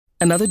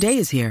Another day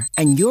is here,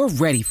 and you're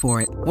ready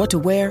for it. What to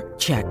wear?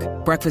 Check.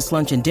 Breakfast,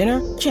 lunch, and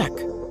dinner? Check.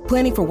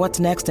 Planning for what's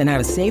next and how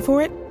to save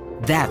for it?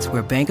 That's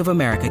where Bank of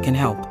America can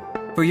help.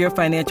 For your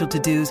financial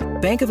to-dos,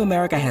 Bank of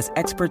America has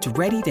experts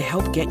ready to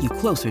help get you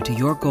closer to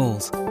your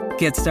goals.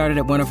 Get started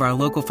at one of our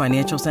local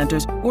financial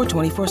centers or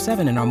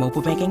 24/7 in our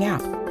mobile banking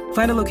app.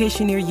 Find a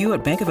location near you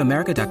at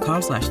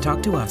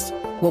bankofamerica.com/talktous.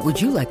 What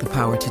would you like the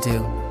power to do?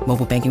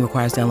 Mobile banking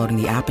requires downloading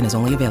the app and is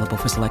only available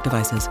for select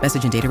devices.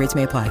 Message and data rates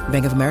may apply.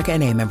 Bank of America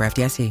N.A., member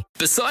FDIC.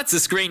 Besides the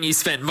screen you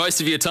spent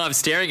most of your time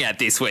staring at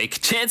this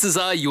week, chances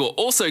are you are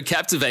also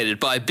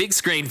captivated by a big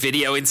screen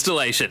video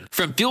installation.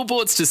 From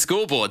billboards to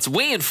scoreboards,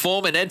 we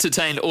inform and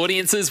entertain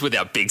audiences with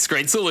our big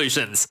screen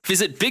solutions.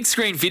 Visit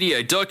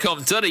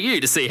bigscreenvideo.com.au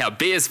to see how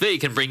BSV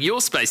can bring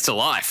your space to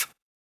life.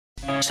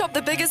 Shop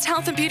the biggest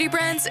health and beauty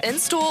brands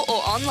in-store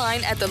or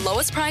online at the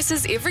lowest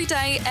prices every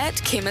day at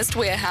Chemist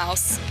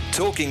Warehouse.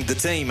 Talking the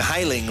team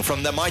hailing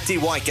from the mighty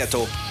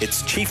Waikato,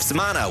 it's Chiefs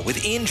Mana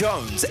with Ian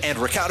Jones and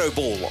Ricardo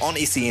Ball on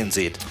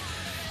SENZ.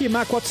 Yeah,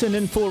 Mark Watson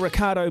in for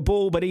Ricardo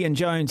Ball, but Ian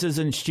Jones is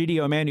in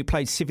studio, a man who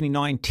played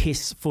 79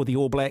 tests for the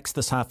All Blacks.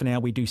 This half an hour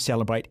we do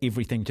celebrate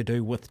everything to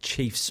do with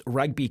Chiefs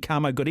rugby.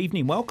 Kamo, good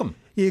evening, welcome.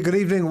 Yeah, good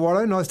evening,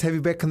 Watto. Nice to have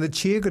you back in the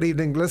chair. Good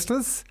evening,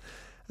 listeners.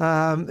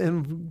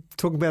 And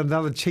talking about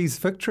another Chiefs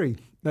victory.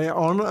 They are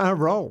on a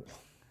roll.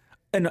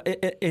 And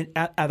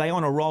are they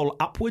on a roll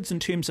upwards in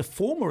terms of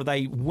form, or are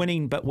they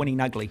winning but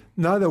winning ugly?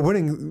 No, they're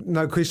winning,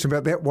 no question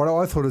about that. What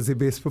I thought is their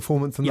best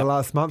performance in the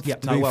last month, to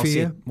be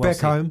fair. Back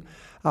home,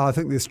 I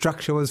think their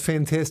structure was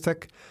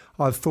fantastic.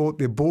 I thought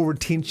their ball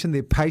retention,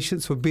 their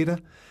patience were better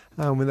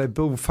when they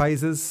build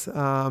phases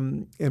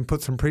and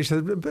put some pressure,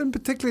 and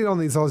particularly on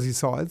these Aussie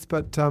sides.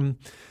 But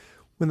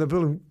when they're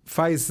building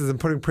phases and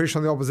putting pressure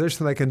on the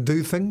opposition, they can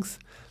do things.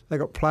 They've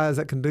got players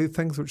that can do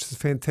things, which is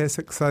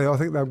fantastic. So I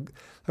think they've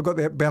got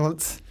that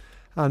balance,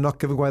 not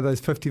giving away those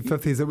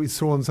 50-50s that we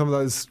saw in some of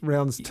those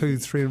rounds 2,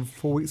 3 and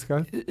 4 weeks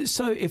ago.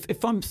 So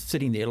if I'm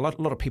sitting there, a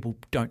lot of people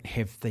don't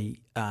have the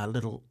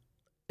little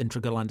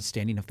integral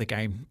understanding of the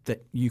game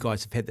that you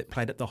guys have had that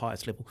played at the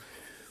highest level.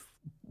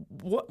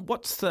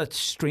 What's the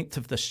strength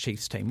of this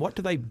Chiefs team? What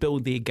do they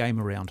build their game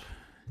around?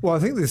 Well, I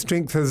think their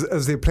strength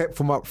is their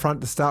platform up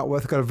front to start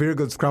with. They've got a very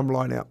good scrum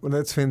line out, and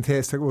that's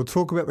fantastic. We'll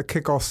talk about the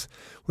kickoffs,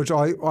 which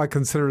I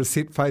consider a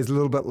set phase a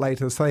little bit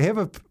later. So they have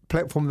a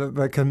platform that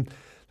they can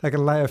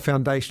lay a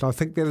foundation. I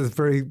think that is a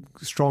very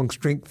strong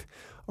strength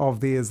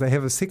of theirs. They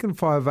have a second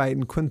 5'8"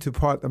 in Quinn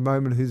Tupai at the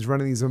moment, who's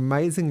running these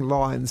amazing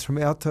lines from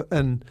out to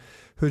in,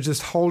 who are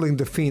just holding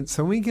defence.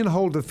 So when you can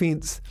hold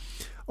defence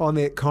on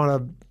that kind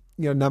of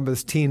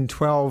numbers 10,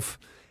 12,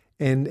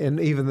 and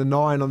even the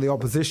 9 on the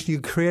opposition,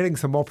 you're creating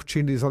some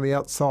opportunities on the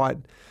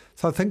outside.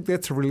 So I think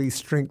that's a really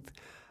strength.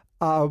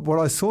 What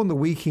I saw on the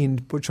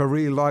weekend, which I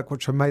really like,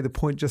 which I made the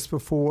point just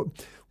before,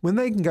 when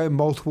they can go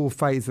multiple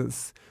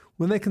phases,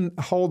 when they can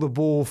hold the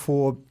ball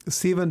for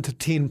 7 to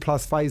 10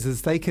 plus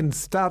phases, they can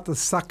start to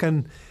suck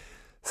in.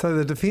 So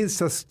the defence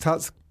just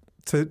starts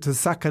to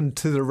suck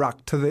into the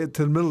ruck, to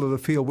the middle of the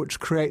field, which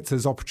creates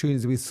those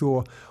opportunities we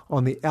saw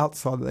on the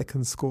outside that they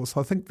can score. So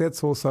I think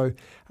that's also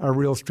a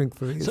real strength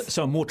for theirs.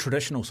 So a more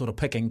traditional sort of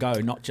pick and go,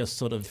 not just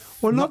sort of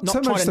not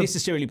so trying to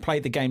necessarily play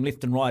the game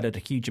left and right at a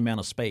huge amount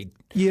of speed.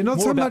 Yeah, not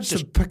more so much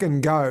the pick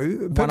and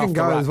go. Pick and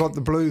go is what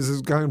the Blues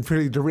is going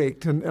pretty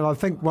direct. And I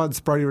think once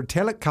Brodie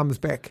Retallick comes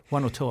back,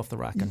 1 or 2 off the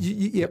ruck. And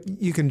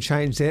you can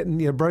change that. And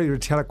Brodie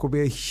Retallick will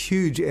be a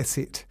huge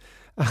asset.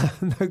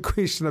 No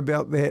question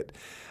about that.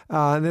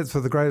 And that's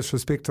with the greatest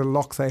respect to the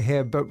locks they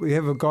have. But we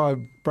have a guy,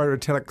 Brodie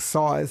Retallick's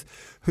size,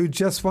 who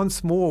just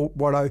once more,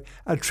 Watto,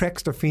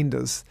 attracts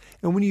defenders.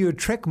 And when you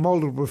attract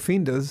multiple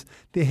defenders,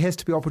 there has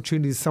to be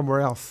opportunities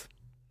somewhere else.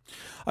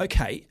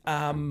 Okay,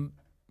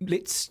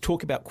 let's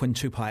talk about Quinn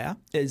Tupaia.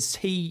 Is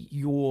he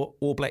your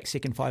All Black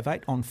second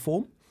 5'8" on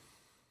form?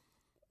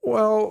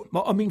 Well,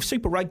 I mean,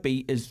 Super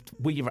Rugby is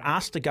where you're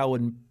asked to go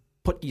and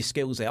put your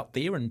skills out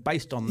there, and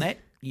based on that,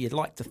 you'd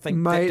like to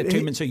think that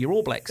determines who your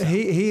All Blacks are.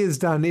 He has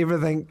done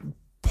everything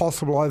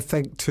possible, I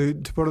think, to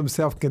put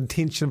himself in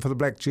contention for the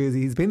black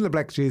jersey. He's been in the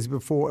black jersey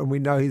before, and we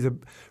know he's a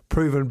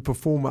proven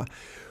performer.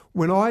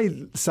 When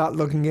I start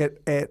looking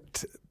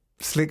at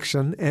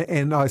selection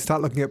and I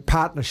start looking at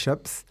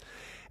partnerships,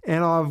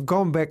 and I've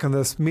gone back on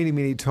this many,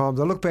 many times,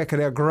 I look back at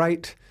our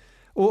the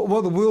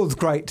world's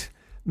great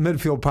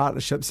midfield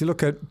partnerships. You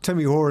look at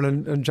Timmy Horan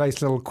and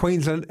Jace Little,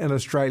 Queensland and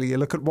Australia. You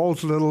look at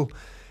Walter Little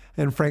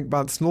and Frank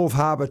Bunce, North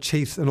Harbour,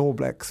 Chiefs and All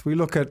Blacks. We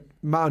look at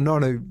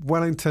Ma'anonu,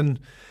 Wellington,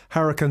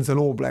 Hurricanes and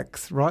All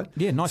Blacks, right?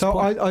 Yeah, nice So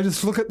point. I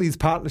just look at these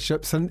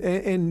partnerships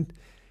and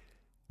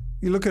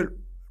you look at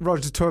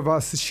Roger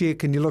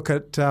Tuivasa-Sheck and you look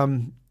at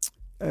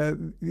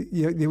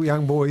your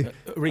young boy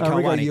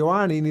Rieko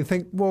Ioane and you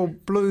think, well,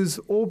 Blues,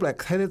 All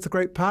Blacks, hey, that's a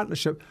great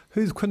partnership.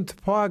 Who's Quinn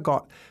Tupaia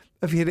got?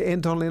 If you had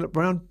Anton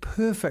Leonard-Brown,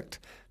 perfect.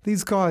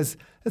 These guys,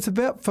 it's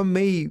about, for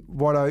me,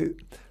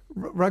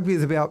 rugby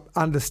is about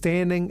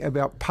understanding,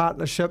 about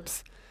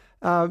partnerships.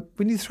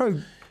 When you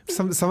throw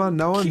some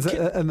unknowns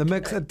in the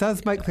mix, it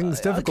does make things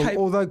difficult,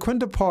 although Quinn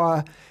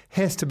Tupaia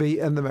has to be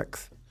in the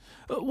mix.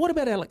 What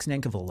about Alex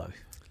Nankivell, though?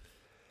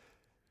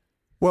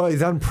 Well,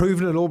 he's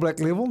unproven at All Black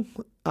level.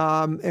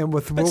 And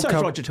with the But World so is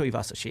Cup, Roger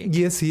Tuivasa-Sheck.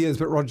 yes, he is,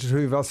 but Roger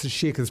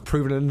Tuivasa-Sheck has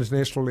proven at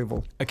international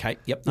level. Okay,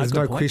 yep. There's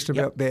good no point. question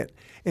Yep. about that.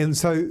 And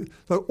so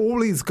look, all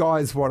these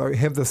guys, Watto,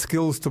 have the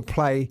skills to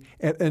play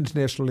at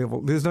international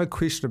level. There's no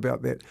question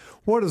about that.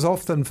 What is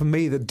often, for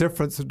me, the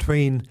difference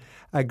between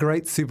a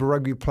great Super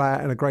Rugby player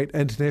and a great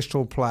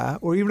international player,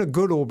 or even a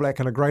good All Black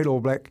and a great All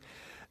Black,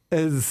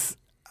 is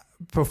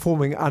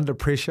performing under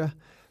pressure,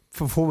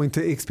 performing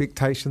to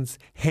expectations,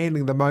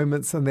 handling the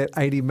moments in that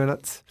 80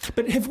 minutes.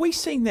 But have we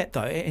seen that,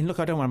 though? And look,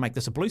 I don't want to make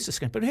this a Blues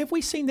discussion, but have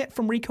we seen that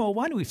from Rieko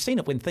Ioane? We've seen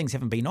it when things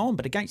haven't been on,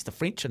 but against the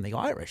French and the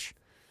Irish.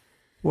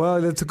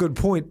 Well, that's a good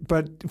point.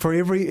 But for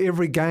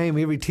every game,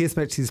 every test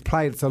match he's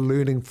played, it's a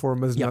learning for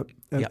him, isn't Yep. it?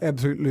 An Yep.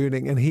 absolute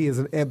learning. And he is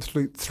an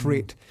absolute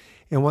threat.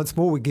 And once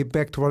more, we get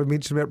back to what I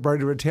mentioned about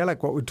Brodie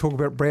Retallick, what we talk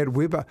about Brad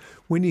Weber.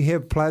 When you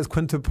have players,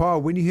 Quinn Tupaea,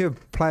 when you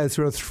have players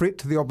who are a threat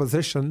to the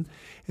opposition,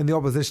 and the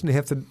opposition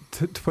have to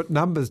put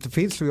numbers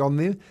defensively on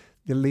there,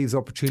 it leaves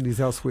opportunities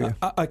elsewhere.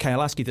 Okay,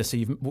 I'll ask you this.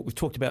 We've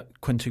talked about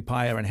Quinn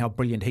Tupaea and how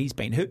brilliant he's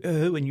been.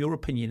 Who, in your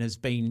opinion, has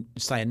been,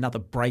 say, another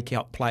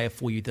breakout player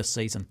for you this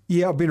season?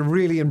 Yeah, I've been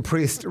really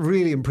impressed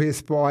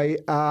by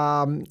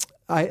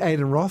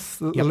Aidan Ross,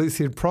 the loose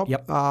head prop.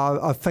 Yep.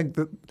 I think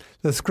that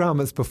the scrum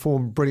has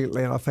performed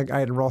brilliantly, and I think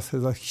Aidan Ross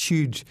has a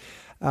huge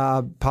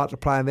part to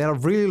play in that. I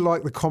really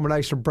like the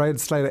combination of Brad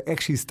Slater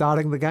actually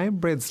starting the game.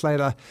 Brad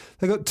Slater,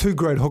 they've got two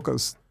great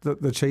hookers,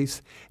 the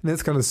Chiefs, and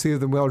that's going to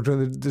serve them well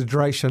during the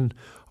duration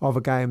of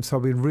a game. So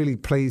I've been really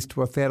pleased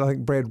with that. I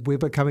think Brad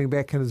Weber coming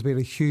back in has been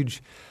a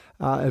huge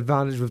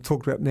advantage. We've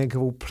talked about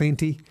Nankivell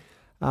plenty.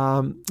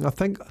 I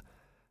think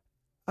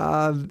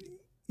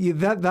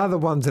they're the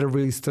ones that have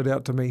really stood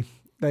out to me.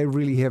 They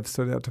really have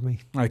stood out to me.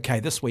 Okay,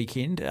 this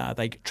weekend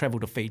they travel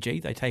to Fiji.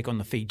 They take on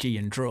the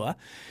Fijian Drua.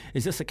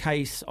 Is this a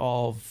case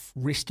of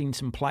resting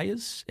some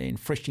players and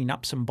freshening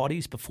up some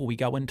bodies before we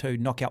go into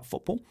knockout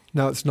football?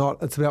 No, it's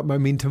not. It's about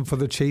momentum for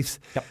the Chiefs.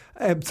 Yep.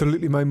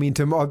 Absolutely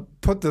momentum. I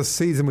put this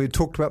season, we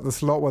talked about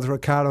this a lot with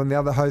Ricardo and the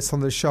other hosts on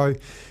the show,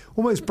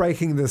 almost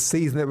breaking the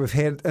season that we've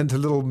had into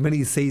little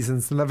mini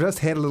seasons. And they've just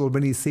had a little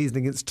mini season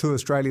against two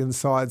Australian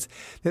sides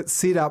that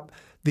set up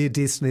their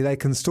destiny. They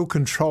can still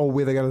control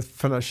where they're going to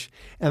finish,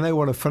 and they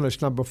want to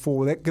finish number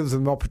 4. That gives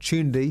them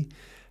opportunity.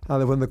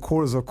 They win the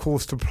quarters, of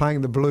course, to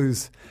playing the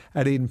Blues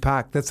at Eden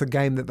Park. That's a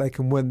game that they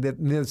can win.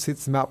 That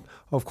sets them up,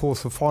 of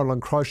course, for final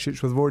in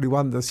Christchurch. We've already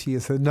won this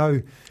year, so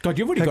no. God,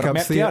 you've already got it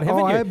mapped there. out, haven't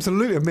you? I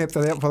absolutely have mapped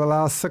it out for the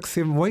last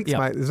 6-7 weeks, Yep.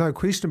 mate. There's no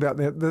question about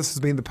that. This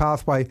has been the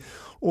pathway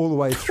all the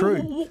way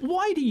through.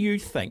 Why do you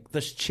think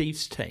this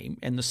Chiefs team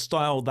and the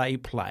style they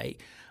play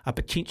are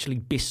potentially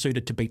best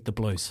suited to beat the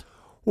Blues?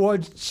 Well,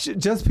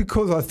 just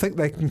because I think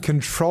they can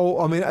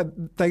control,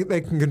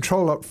 they can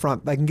control up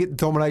front. They can get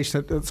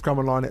domination at scrum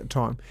and line at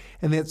time,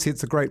 and that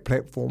sets a great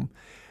platform.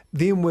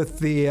 Then with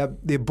their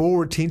ball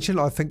retention,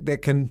 I think they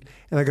can, and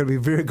they're going to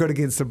be very good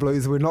against the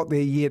Blues. We're not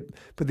there yet,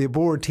 but their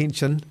ball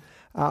retention,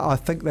 I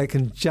think they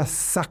can just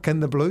suck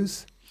in the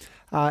Blues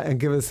and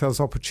give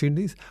ourselves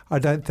opportunities. I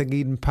don't think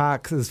Eden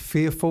Park is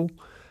fearful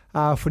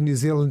for New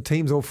Zealand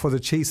teams, or for the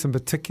Chiefs in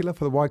particular,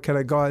 for the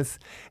Waikato guys,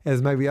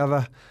 as maybe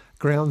other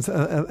grounds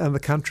in the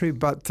country.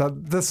 But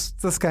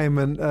this game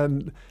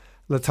in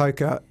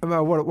Lautoka,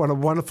 what a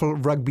wonderful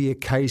rugby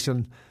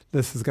occasion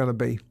this is going to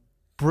be.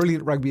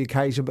 Brilliant rugby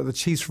occasion, but the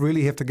Chiefs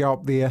really have to go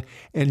up there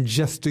and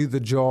just do the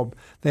job.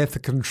 They have to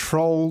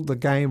control the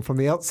game from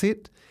the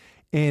outset.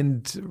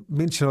 And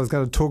mentioned I was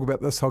going to talk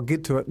about this, so I'll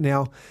get to it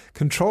now.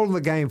 Controlling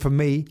the game for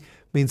me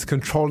means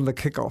controlling the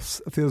kickoffs.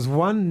 If there was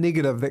one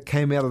negative that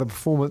came out of the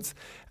performance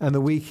in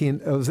the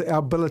weekend, it was our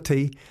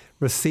ability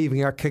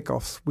receiving our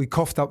kickoffs. We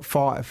coughed up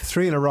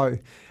 3 in a row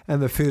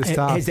in the first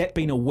half. Has that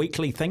been a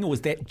weekly thing, or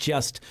was that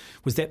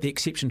the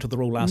exception to the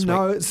rule last week?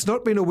 No, it's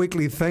not been a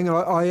weekly thing.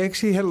 I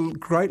actually had a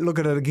great look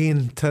at it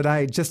again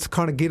today, just to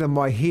kind of get in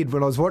my head.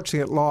 When I was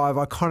watching it live,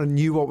 I kind of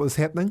knew what was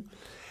happening.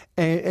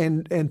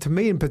 And to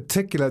me in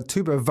particular,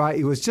 Tuba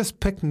Vaa'i was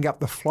just picking up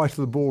the flight of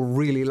the ball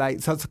really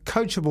late. So it's a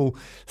coachable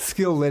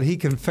skill that he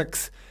can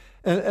fix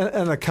in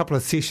a couple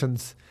of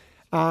sessions.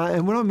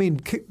 And when I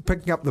mean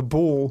picking up the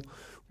ball,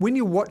 when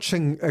you're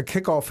watching a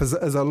kickoff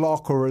as a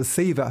lock or a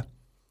receiver,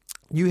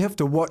 you have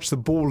to watch the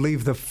ball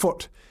leave the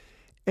foot.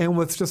 And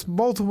with just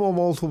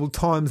multiple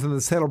times in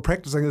the saddle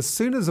practicing, as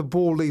soon as the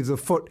ball leaves the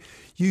foot,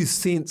 you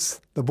sense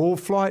the ball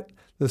flight,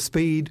 the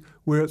speed,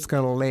 where it's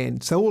going to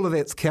land. So all of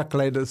that's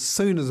calculated as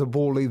soon as the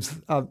ball leaves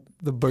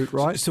the boot,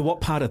 right? So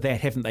what part of that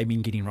haven't they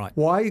been getting right?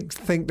 Well, I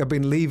think they've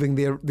been leaving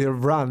their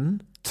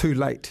run too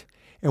late.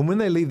 And when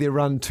they leave their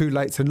run too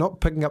late, so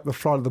not picking up the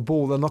flight of the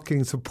ball, they're not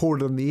getting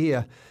supported in the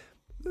air,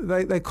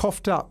 they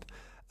coughed up,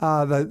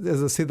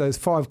 as I said, those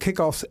 5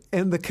 kickoffs.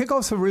 And the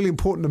kickoffs are really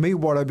important to me,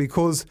 Watto,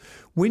 because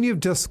when you've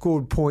just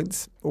scored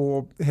points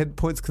or had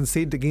points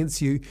conceded against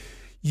you,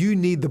 you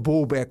need the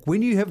ball back.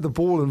 When you have the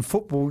ball in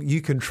football,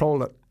 you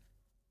control it.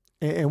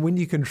 And when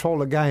you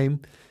control a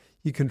game,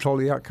 you control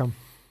the outcome.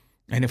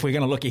 And if we're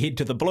going to look ahead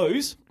to the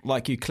Blues,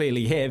 like you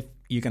clearly have,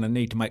 you're going to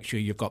need to make sure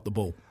you've got the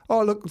ball.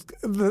 Oh, look,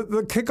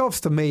 the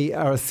kickoffs to me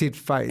are a set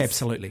phase.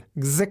 Absolutely.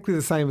 Exactly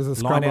the same as a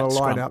scrum or a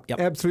line-out. Yep.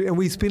 Absolutely. And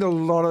we spend a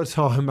lot of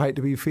time, mate,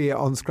 to be fair,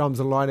 on scrums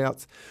and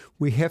line-outs.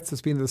 We have to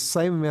spend the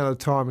same amount of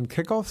time in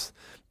kickoffs,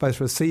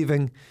 both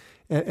receiving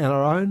and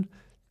our own,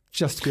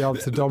 just to be able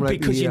to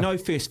dominate because the you know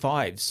first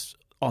fives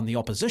on the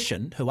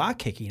opposition who are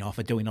kicking off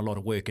are doing a lot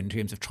of work in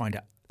terms of trying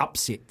to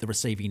upset the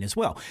receiving as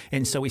well.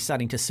 And so we're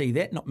starting to see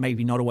that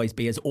maybe not always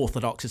be as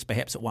orthodox as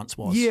perhaps it once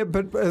was. Yeah,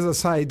 but as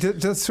I say,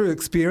 just through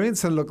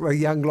experience, and look, a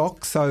young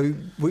lock, so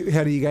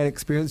how do you gain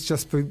experience?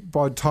 Just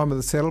by time of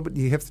the saddle, but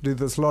you have to do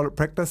this a lot at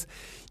practice.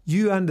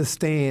 You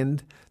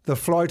understand the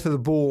flow to the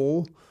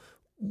ball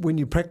when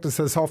you practice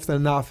this often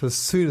enough. As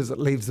soon as it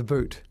leaves the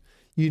boot,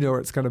 you know where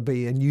it's going to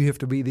be, and you have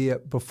to be there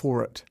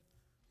before it.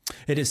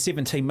 It is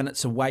 17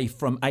 minutes away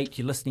from 8.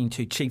 You're listening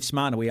to Chiefs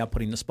Mana. We are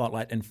putting the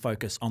spotlight and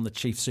focus on the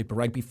Chiefs Super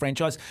Rugby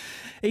franchise.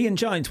 Ian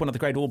Jones, one of the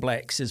great All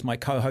Blacks, is my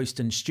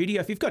co-host in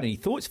studio. If you've got any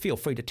thoughts, feel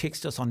free to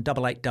text us on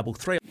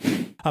 8833.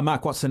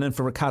 Mark Watson in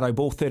for Ricardo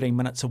Ball, 13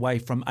 minutes away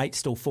from 8,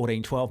 still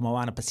 14-12.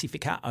 Moana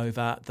Pacifica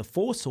over the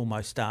Force,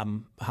 almost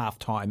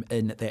half-time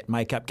in that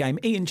make-up game.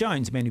 Ian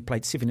Jones, a man who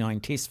played 79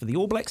 tests for the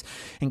All Blacks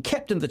and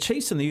captained the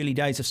Chiefs in the early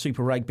days of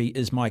Super Rugby,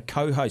 is my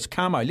co-host.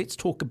 Camo, let's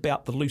talk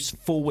about the loose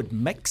forward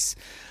mix.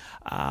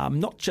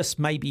 Not just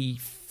maybe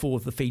for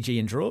the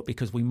Fijian draw,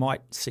 because we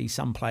might see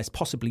some players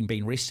possibly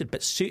being rested,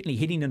 but certainly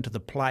heading into the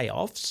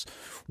playoffs.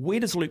 Where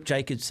does Luke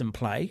Jacobson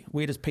play?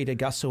 Where does Peter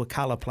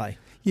Gasuakala play?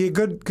 Yeah,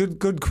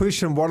 good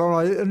question. What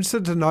I'm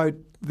interested to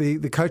note,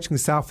 the coaching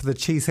staff for the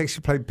Chiefs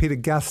actually played Peter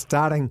Gus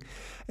starting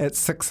at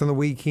 6 on the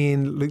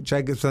weekend, Luke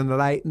Jacobson at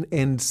 8,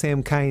 and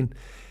Sam Cane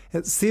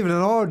at 7.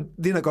 And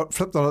then it got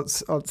flipped on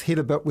its head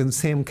a bit when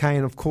Sam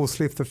Cane, of course,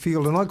 left the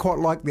field. And I quite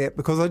like that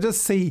because I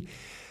just see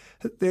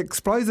the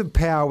explosive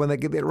power when they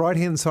get that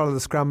right-hand side of the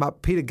scrum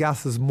up. Peter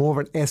Gus is more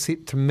of an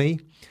asset to me.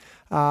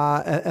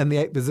 In the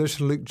 8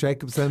 position, Luke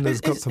Jacobson has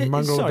got some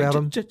mongrel about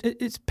him.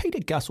 Is Peter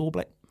Gus All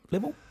Black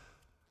level?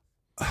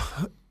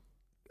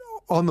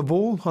 On the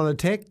ball, on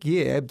attack,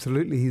 yeah,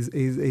 absolutely.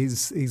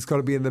 He's got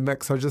to be in the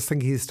mix. I just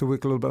think he has to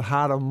work a little bit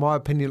harder, in my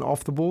opinion,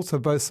 off the ball, so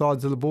both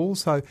sides of the ball.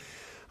 So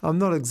I'm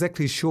not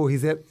exactly sure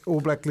he's at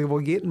All Black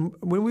level yet. And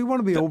when we want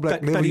to be All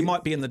Black level... But he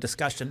might be in the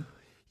discussion.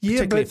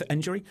 Particularly for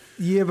injury?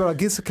 Yeah, but I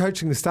guess the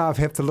coaching staff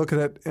have to look at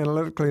it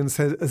analytically and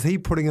say, is he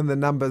putting in the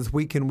numbers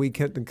week in, week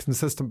out on a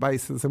consistent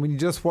basis? And when you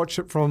just watch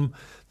it from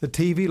the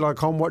TV,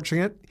 like I'm watching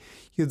it,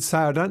 you'd say,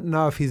 I don't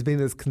know if he's been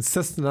as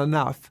consistent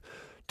enough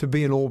to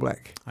be an All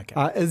Black.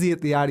 Okay. Is he at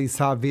the Ardie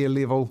Savea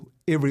level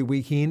every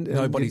weekend?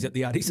 Nobody's at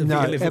the Ardie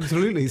Savea level.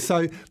 Absolutely.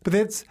 So, but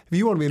if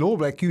you want to be an All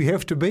Black, you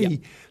have to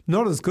be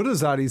not as good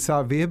as Ardie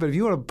Savea, but if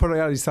you want to put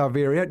Ardie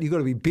Savea out, you've got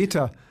to be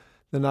better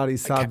than Ardie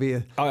Savea.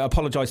 Okay. I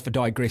apologise for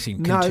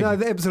digressing. No,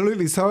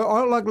 absolutely. So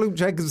I like Luke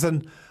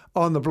Jacobson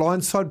on the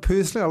blind side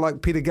personally. I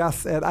like Peter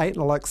Gus at 8 and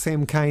I like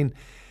Sam Cane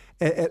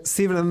at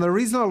 7. And the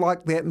reason I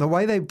like that and the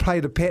way they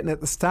played a pattern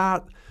at the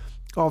start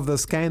of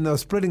this game, they were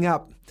splitting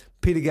up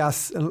Peter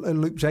Gus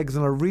and Luke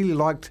Jacobson. I really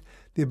liked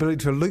the ability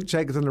to Luke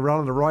Jacobson to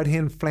run on the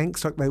right-hand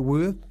flanks like they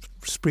were,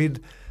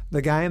 spread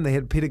the game. They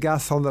had Peter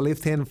Gus on the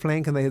left-hand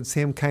flank and they had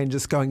Sam Cane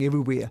just going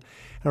everywhere.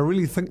 And I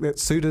really think that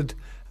suited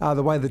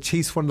the way the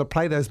Chiefs wanted to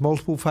play those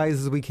multiple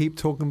phases we keep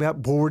talking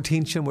about, ball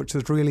retention, which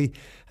is really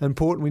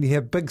important when you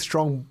have big,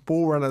 strong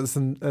ball runners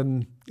and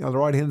on the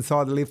right-hand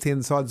side, the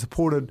left-hand side,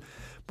 supported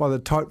by the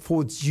tight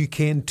forwards, you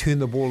can turn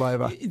the ball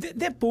over.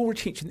 That ball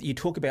retention that you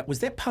talk about, was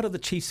that part of the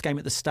Chiefs game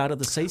at the start of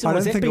the season? Or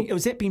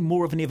has that been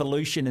more of an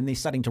evolution and they're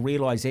starting to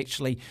realise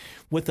actually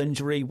with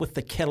injury, with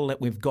the kettle that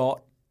we've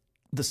got,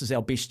 this is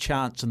our best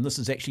chance and this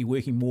is actually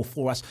working more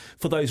for us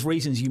for those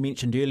reasons you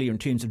mentioned earlier in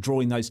terms of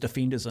drawing those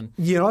defenders in?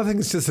 Yeah, I think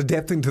it's just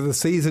adapting to the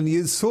season.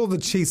 You saw the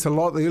Chiefs a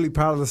lot the early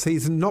part of the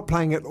season, not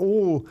playing at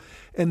all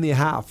in their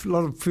half. A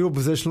lot of field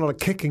position, a lot of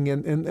kicking,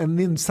 and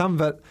then some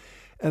of it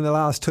in the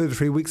last 2 to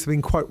 3 weeks have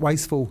been quite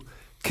wasteful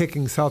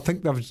kicking. So I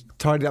think they've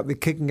tidied up their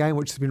kicking game,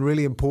 which has been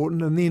really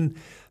important. And then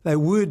they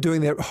were doing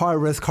that high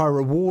risk, high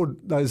reward,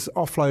 those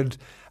offload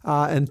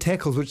and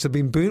tackles, which they've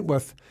been burnt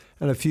with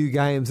in a few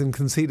games and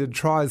conceded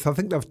tries. So I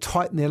think they've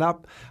tightened that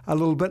up a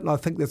little bit, and I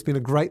think that's been a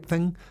great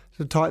thing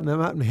to tighten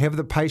them up and have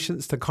the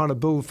patience to kind of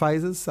build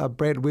phases.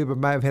 Brad Weber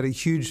may have had a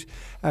huge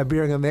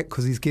bearing on that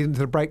because he's getting to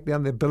the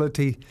breakdown, the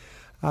ability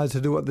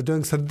to do what they're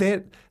doing. So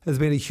that has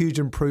been a huge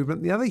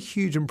improvement. The other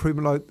huge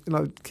improvement,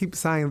 I keep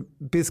saying,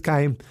 best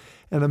game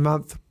in a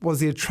month, was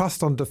their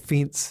trust on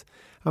defence.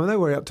 I mean, they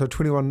were up to a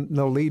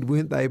 21-0 lead,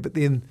 weren't they? But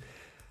then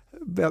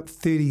about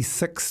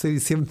 36,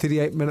 37,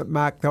 38-minute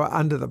mark, they were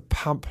under the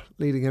pump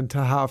leading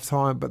into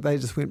half-time, but they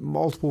just went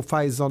multiple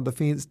phases on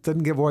defence,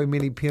 didn't give away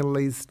many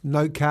penalties,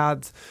 no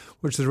cards,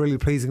 which is a really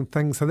pleasing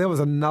thing. So that was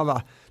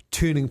another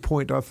turning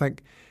point, I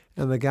think,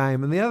 in the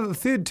game. And the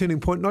third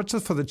turning point, not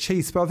just for the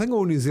Chiefs, but I think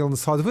all New Zealand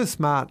sides, we're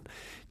smart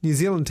New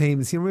Zealand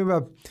teams. You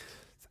remember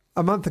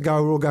a month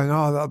ago we were all going,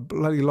 the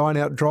bloody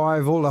line-out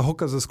drive, all the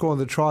hookers are scoring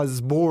the tries,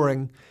 is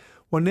boring.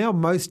 Well, now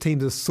most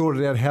teams have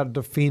sorted out how to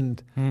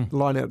defend the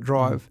line-out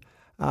drive.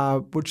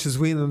 which is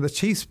when the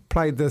Chiefs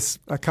played this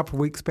a couple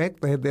of weeks back.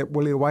 They had that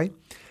Willie away.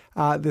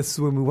 This is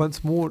when we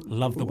once more...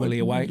 Love the Willie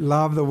away.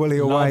 Love the Willie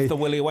away. Love the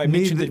Willie away.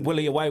 Mentioned the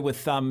Willie away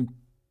with...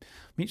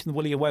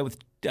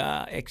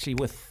 actually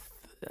with...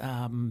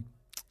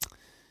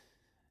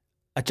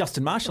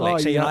 Justin Marshall,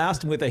 actually, and I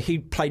asked him whether he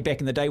played back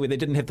in the day where they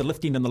didn't have the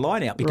lifting and the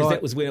line out, because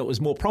that was where it was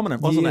more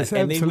prominent, wasn't it?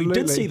 And then we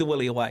did see the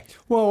Willie away.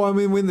 Well, I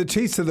mean, when the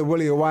Chiefs did the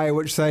Willie away,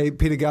 which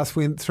Peter Gus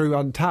went through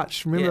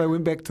untouched, remember they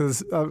went back to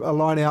a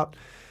line out,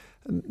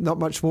 not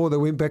much more. They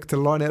went back to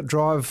line out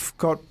drive,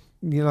 got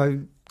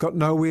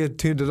nowhere,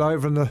 turned it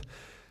over, and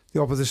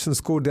the opposition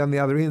scored down the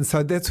other end.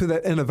 So that's where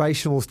that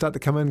innovation will start to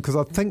come in, because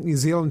I think New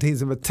Zealand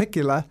teams in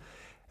particular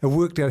have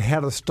worked out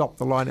how to stop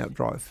the line-out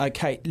drive.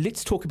 Okay,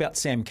 let's talk about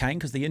Sam Cane,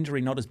 because the injury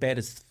not as bad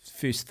as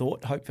first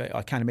thought. Hopefully,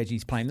 I can't imagine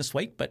he's playing this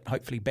week, but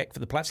hopefully back for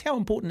the playoffs. How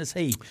important is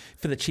he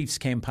for the Chiefs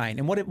campaign,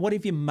 and what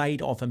have you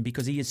made of him?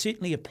 Because he is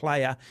certainly a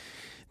player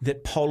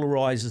that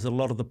polarises a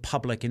lot of the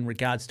public in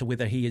regards to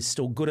whether he is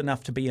still good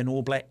enough to be an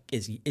All Black.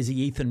 Is he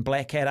Ethan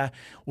Blackadder,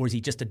 or is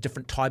he just a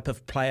different type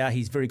of player?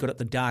 He's very good at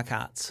the dark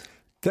arts.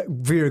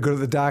 Very good at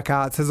the dark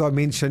arts. As I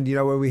mentioned,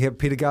 where we have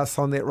Peter Gus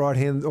on that right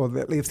hand or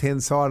that left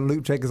hand side and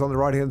Luke Jacobs on the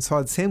right hand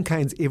side, Sam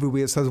Cane's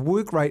everywhere. So his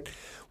work rate,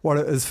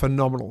 is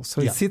phenomenal. So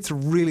he sets a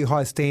really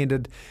high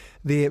standard.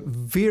 They're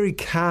very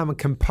calm and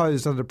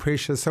composed under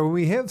pressure. So when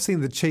we have seen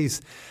the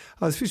Chiefs,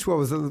 especially what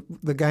was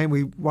the game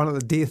we won at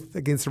the death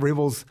against the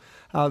Rebels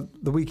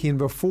the weekend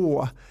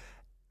before,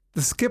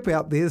 the skip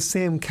out there,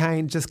 Sam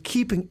Cane, just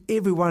keeping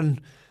everyone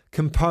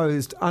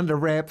composed, under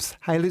wraps.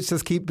 Hey, let's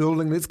just keep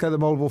building, let's go the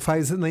multiple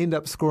phases, and they end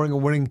up scoring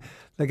and winning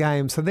the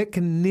game. So that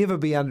can never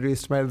be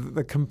underestimated,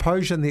 the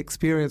composure and the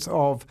experience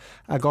of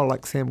a guy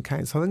like Sam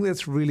Cane. So I think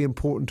that's really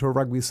important to a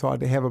rugby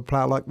side, to have a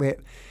player like that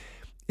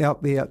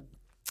out there.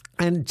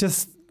 And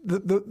just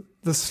the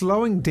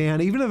slowing down,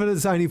 even if it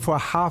is only for a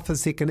half a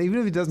second, even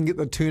if he doesn't get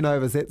the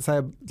turnovers that,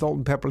 say,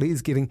 Dalton Papali'i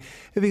is getting,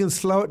 if he can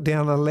slow it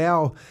down,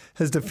 allow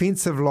his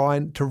defensive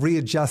line to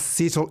readjust,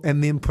 settle,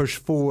 and then push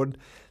forward,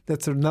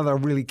 that's another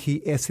really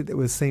key asset that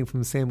we're seeing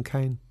from Sam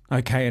Cane.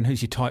 Okay, and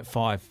who's your type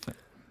five?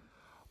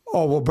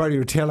 Oh, well, Brodie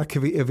Retallick,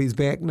 if he's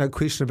back, no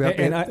question about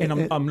that.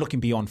 And I'm looking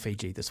beyond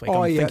Fiji this week.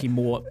 I'm thinking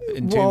more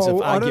in terms of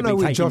arguably I don't know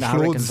where taking Josh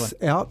Lord's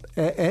out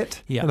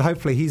at, and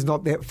hopefully he's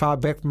not that far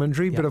back from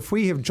injury. But if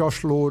we have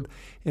Josh Lord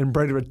and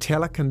Brodie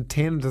Retallick and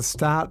 10 to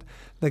start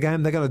the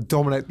game, they're going to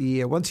dominate the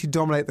air. Once you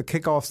dominate the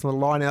kickoffs and the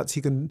lineouts,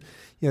 you can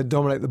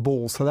dominate the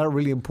ball. So they're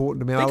really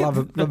important to me. I love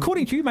it.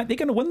 According to you, mate, they're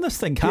going to win this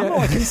thing, Carmel.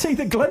 I can see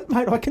the glint,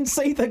 mate. I can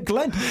see the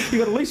glint.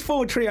 You've got a loose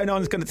forward trio no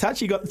one's going to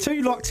touch. You've got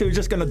two locks who are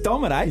just going to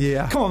dominate.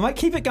 Yeah. Come on, mate.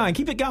 Keep it going.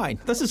 Keep it going.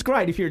 This is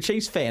great if you're a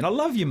Chiefs fan. I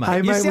love you, mate.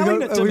 Hey, You're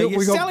selling it to me.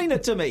 You're selling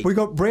it to me. We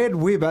got Brad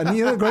Weber. And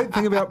the great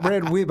thing about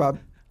Brad Weber,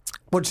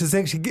 which is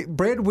actually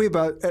Brad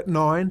Weber at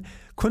 9,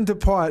 Quinta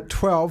Pai at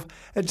 12,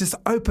 it just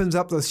opens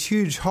up this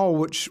huge hole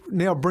which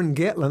now Bryn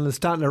Gatlin is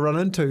starting to run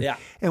into. Yeah.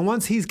 And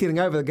once he's getting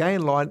over the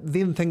gain line,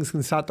 then things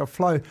can start to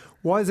flow.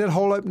 Why is that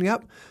hole opening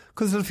up?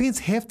 Because the defence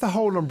have to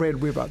hold on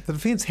Brad Weber. The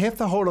defence have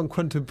to hold on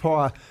Quinta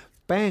Pai.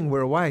 Bang,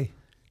 we're away.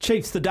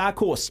 Chiefs, the dark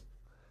horse.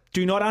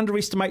 Do not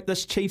underestimate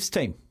this Chiefs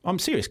team. I'm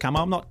serious,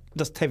 Carmel. I'm not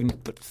just having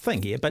a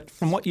thing here, but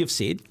from what you've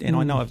said, and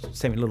I know I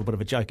was having a little bit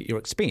of a joke at your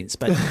expense,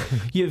 but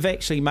you've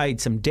actually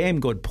made some damn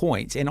good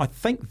points, and I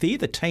think they're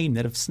the team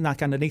that have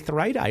snuck underneath the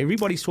radar.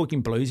 Everybody's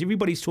talking Blues.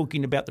 Everybody's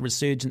talking about the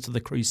resurgence of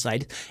the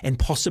Crusaders and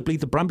possibly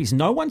the Brumbies.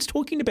 No one's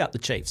talking about the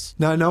Chiefs.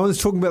 No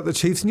one's talking about the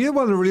Chiefs. And you know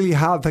one of the really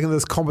hard thing in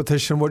this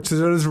competition, which is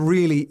it is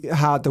really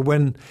hard to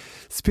win,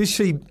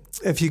 especially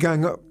if you're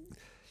going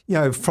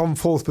from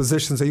fourth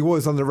position, so you're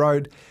always on the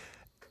road.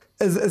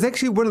 Is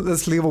actually win at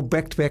this level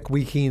back-to-back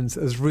weekends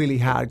is really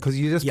hard, because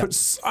you just put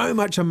so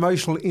much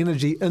emotional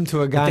energy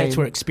into a game. That's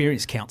where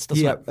experience counts,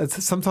 doesn't it? Yeah,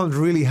 it's sometimes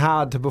really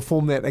hard to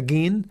perform that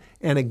again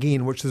and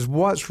again, which is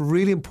why it's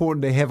really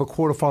important to have a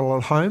quarterfinal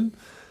at home.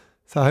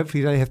 So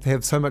hopefully you don't have to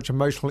have so much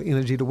emotional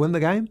energy to win the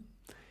game.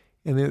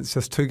 And then it's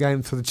just 2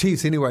 games for the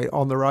Chiefs anyway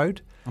on the road.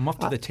 I'm off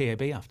to the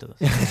TAB after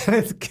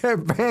this.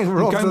 Bang,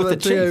 we're off to the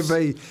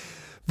TAB.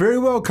 Very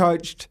well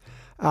coached.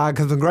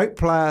 Because some great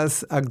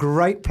players, a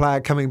great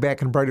player coming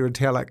back in Brodie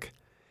Retallick,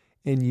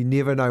 and you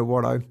never know,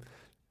 Watto.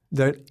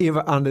 Don't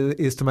ever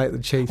underestimate the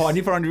Chiefs. I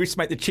never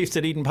underestimate the Chiefs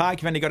at Eden Park.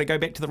 You've only got to go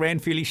back to the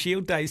Ranfurly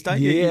Shield days, don't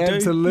you? Yeah,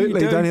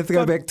 absolutely. You don't have to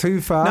go back too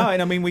far. No,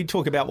 and I mean, we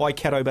talk about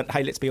Waikato, but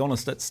hey, let's be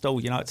honest, it's still,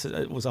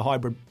 it was a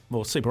hybrid,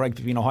 well, Super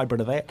Rugby's been a hybrid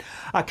of that.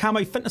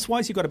 Carmo,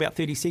 fitness-wise, you've got about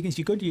 30 seconds.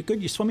 You're good?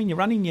 You're swimming, you're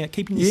running, you're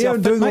keeping yourself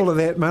fit, fit, I'm doing mate? all of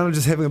that, man. I'm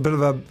just having a bit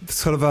of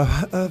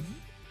a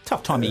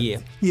tough time of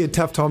year. Yeah,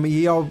 tough time of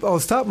year. I'll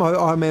start my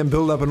Ironman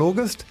build-up in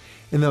August,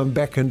 and then I'm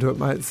back into it,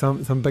 mate.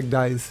 Some big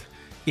days.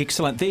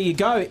 Excellent. There you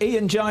go.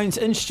 Ian Jones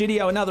in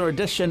studio. Another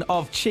edition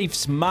of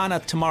Chiefs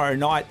Mana tomorrow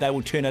night. They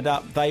will turn it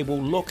up. They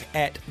will look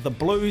at the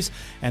Blues,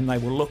 and they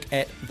will look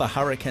at the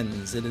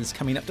Hurricanes. It is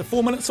coming up to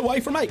 4 minutes away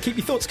from 8. Keep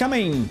your thoughts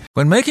coming.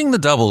 When making the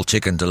double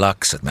chicken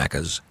deluxe at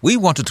Macca's, we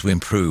wanted to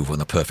improve on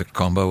the perfect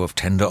combo of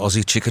tender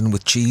Aussie chicken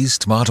with cheese,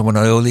 tomato and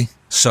aioli.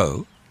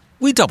 So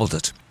we doubled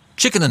it.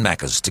 Chicken and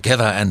Macca's,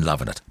 together and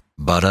loving it.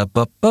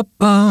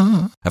 Ba-da-ba-ba-ba.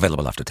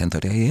 Available after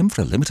 10:30 a.m.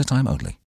 for a limited time only.